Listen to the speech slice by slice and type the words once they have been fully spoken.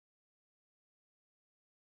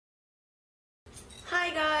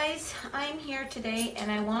guys, I'm here today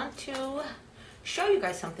and I want to show you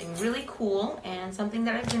guys something really cool and something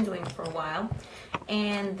that I've been doing for a while.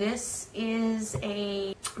 And this is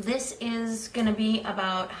gonna be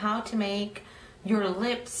about how to make your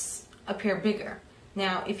lips appear bigger.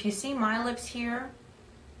 Now, if you see my lips here,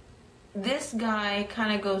 this guy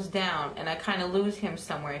kind of goes down and I kind of lose him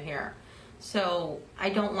somewhere here. So I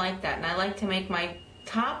don't like that, and I like to make my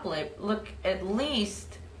top lip look at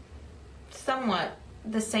least somewhat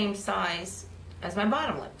the same size as my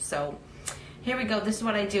bottom lip. So here we go. This is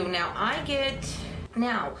what I do. Now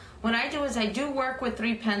what I do is I do work with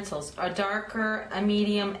 3 pencils, a darker, a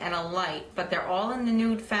medium, and a light, but they're all in the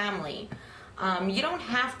nude family. You don't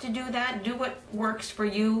have to do that. Do what works for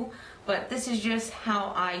you, but this is just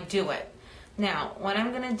how I do it. Now, what I'm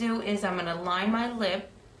going to do is I'm going to line my lip,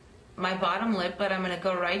 my bottom lip, but I'm going to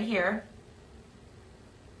go right here.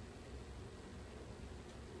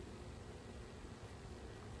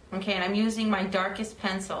 Okay, and I'm using my darkest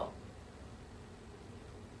pencil.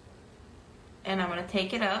 And I'm going to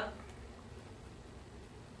take it up.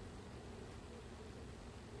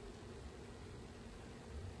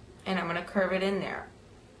 And I'm going to curve it in there.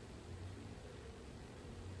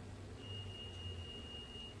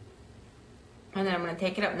 And then I'm going to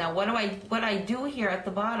take it up. Now what I do here at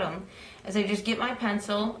the bottom is I just get my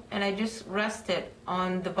pencil and I just rest it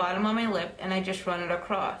on the bottom of my lip and I just run it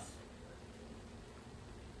across.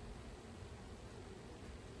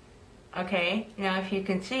 Okay, now if you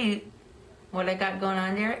can see what I got going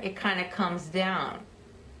on there, it kind of comes down.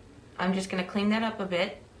 I'm just going to clean that up a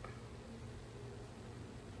bit.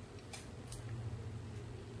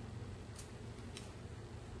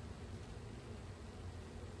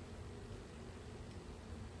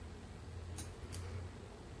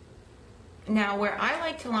 Now where I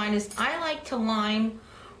like to line is I like to line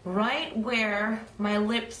right where my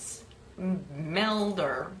lips meld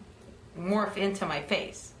or morph into my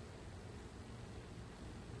face.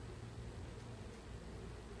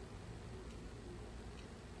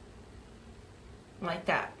 Like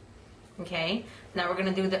that. Okay, now we're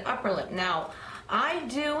going to do the upper lip. Now I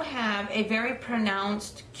do have a very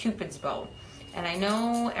pronounced Cupid's bow, and I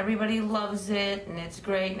know everybody loves it and it's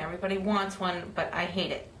great and everybody wants one, but I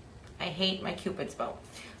hate it. I hate my Cupid's bow.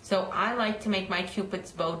 So I like to make my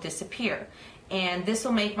Cupid's bow disappear, and this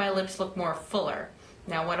will make my lips look more fuller.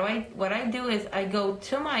 Now what I do is I go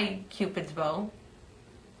to my Cupid's bow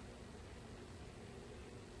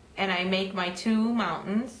and I make my 2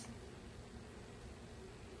 mountains.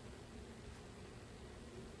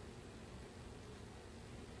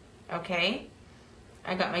 Okay,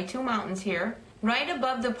 I got my 2 mountains here. Right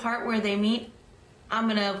above the part where they meet, I'm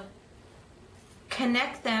gonna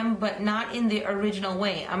connect them, but not in the original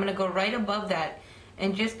way. I'm gonna go right above that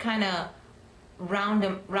and just kind of round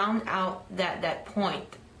out that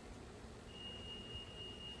point.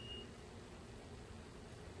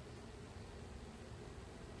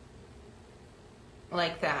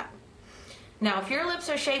 Like that. Now if your lips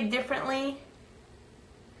are shaped differently,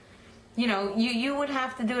 you know, you would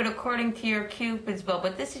have to do it according to your Cupid's bow,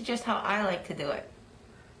 but this is just how I like to do it.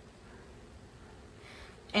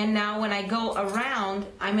 And now when I go around,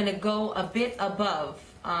 I'm going to go a bit above.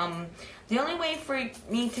 The only way for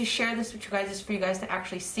me to share this with you guys is for you guys to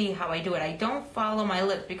actually see how I do it. I don't follow my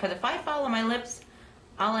lips, because if I follow my lips,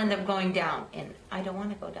 I'll end up going down. And I don't want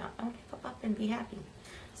to go down. I want to go up and be happy.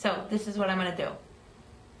 So this is what I'm going to do.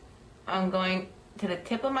 I'm going to the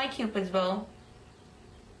tip of my Cupid's bow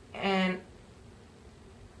and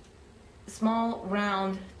small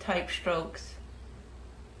round type strokes.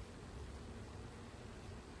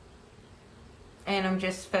 And I'm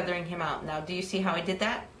just feathering him out. Now, do you see how I did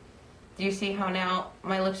that? Do you see how now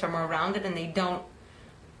my lips are more rounded and they don't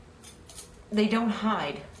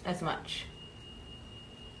hide as much?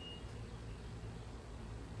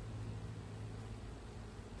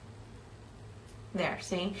 There,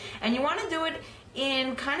 see? And you want to do it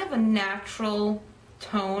in kind of a natural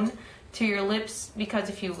tone to your lips, because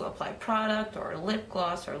if you apply product or lip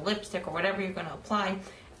gloss or lipstick or whatever you're going to apply,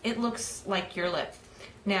 it looks like your lip.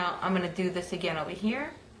 Now I'm going to do this again over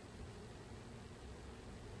here.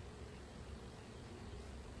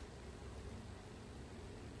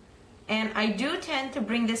 And I do tend to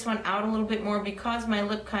bring this one out a little bit more because my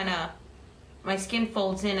lip my skin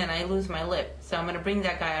folds in and I lose my lip. So I'm going to bring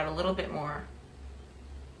that guy out a little bit more.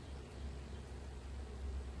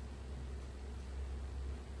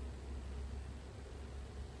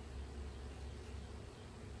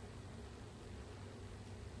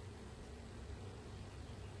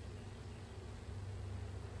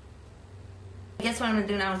 I guess what I'm going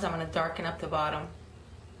to do now is I'm going to darken up the bottom.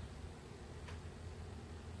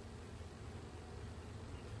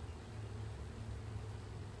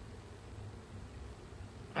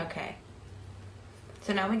 Okay.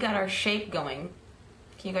 So now we got our shape going.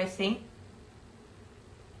 Can you guys see?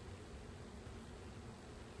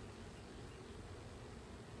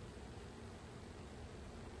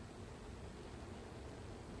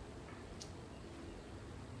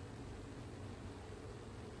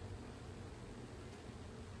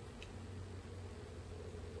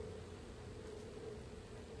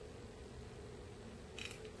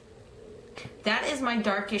 That is my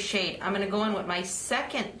darkest shade. I'm going to go in with my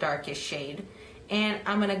second darkest shade, and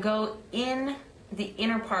I'm going to go in the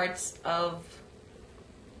inner parts of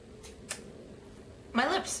my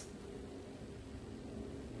lips.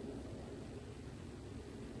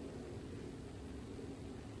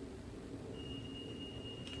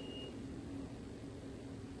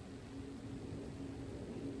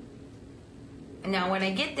 Now when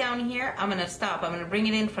I get down here, I'm going to stop. I'm going to bring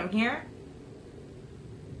it in from here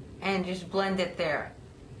and just blend it there.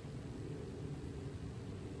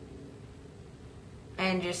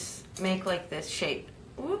 And just make like this shape.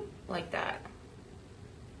 Whoop, like that.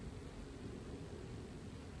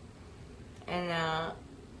 And I'm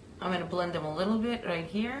going to blend them a little bit right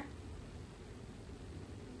here.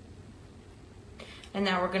 And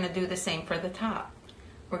now we're going to do the same for the top.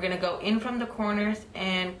 We're going to go in from the corners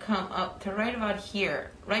and come up to right about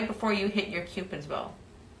here, right before you hit your Cupid's bow.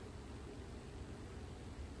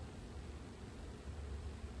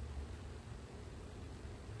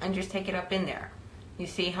 And just take it up in there. You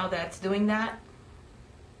see how that's doing that?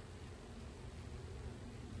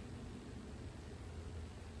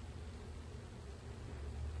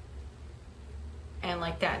 And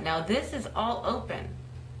like that. Now this is all open.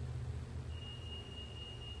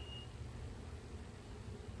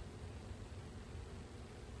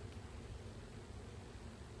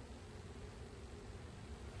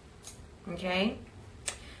 Okay?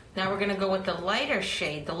 Now we're going to go with the lighter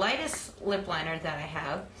shade, the lightest lip liner that I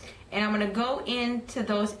have. And I'm going to go into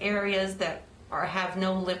those areas that have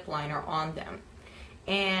no lip liner on them.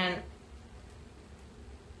 And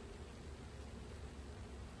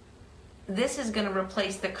this is going to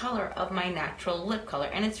replace the color of my natural lip color.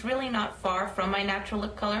 And it's really not far from my natural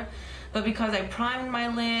lip color. But because I primed my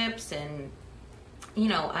lips and, you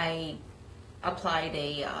know, I applied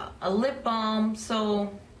a lip balm,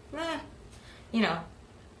 so, you know,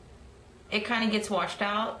 it kind of gets washed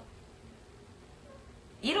out.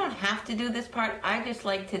 You don't have to do this part. I just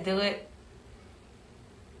like to do it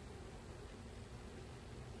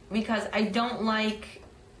because I don't like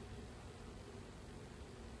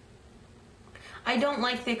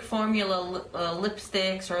thick formula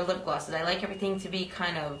lipsticks or lip glosses. I like everything to be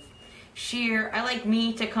kind of sheer. I like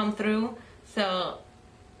me to come through, so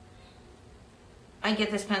I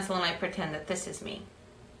get this pencil and I pretend that this is me.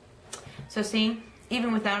 So see,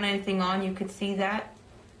 even without anything on, you could see that.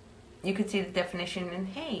 You could see the definition, and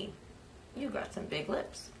hey, you got some big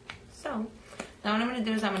lips. So now what I'm going to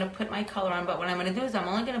do is I'm going to put my color on, but what I'm going to do is I'm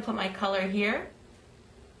only going to put my color here.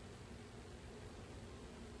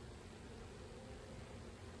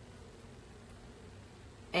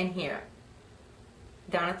 And here.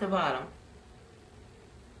 Down at the bottom.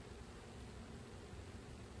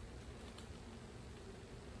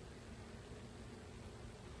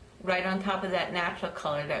 Right on top of that natural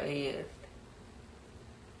color that we used.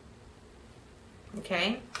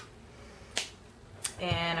 Okay?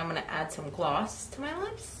 And I'm going to add some gloss to my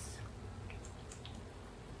lips.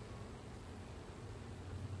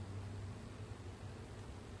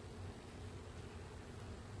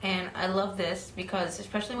 And I love this because,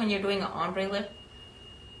 especially when you're doing an ombre lip,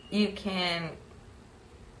 you can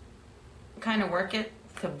kind of work it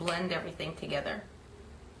to blend everything together.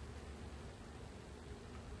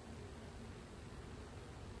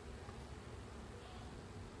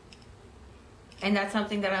 And that's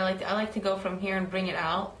something that I like to go from here and bring it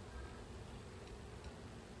out.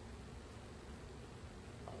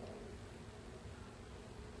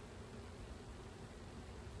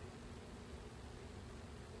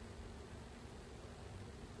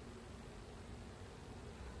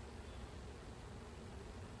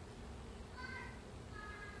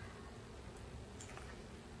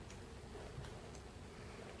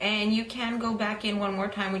 And you can go back in one more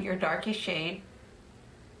time with your darkest shade.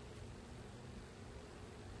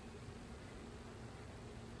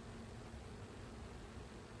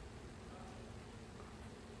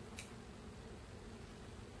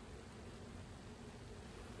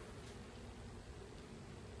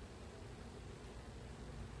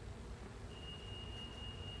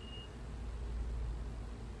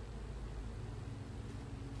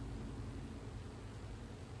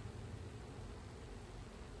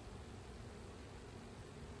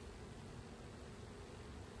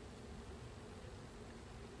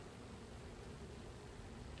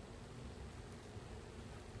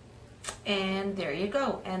 And there you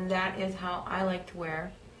go. And that is how I like to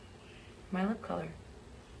wear my lip color.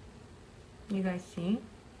 You guys see?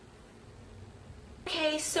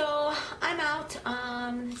 Okay, so I'm out.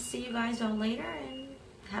 See you guys all later and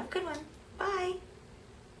have a good one. Bye.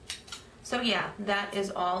 So yeah, that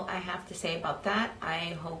is all I have to say about that.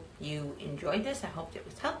 I hope you enjoyed this. I hope it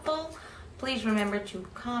was helpful. Please remember to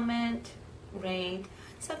comment, rate,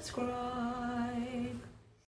 subscribe.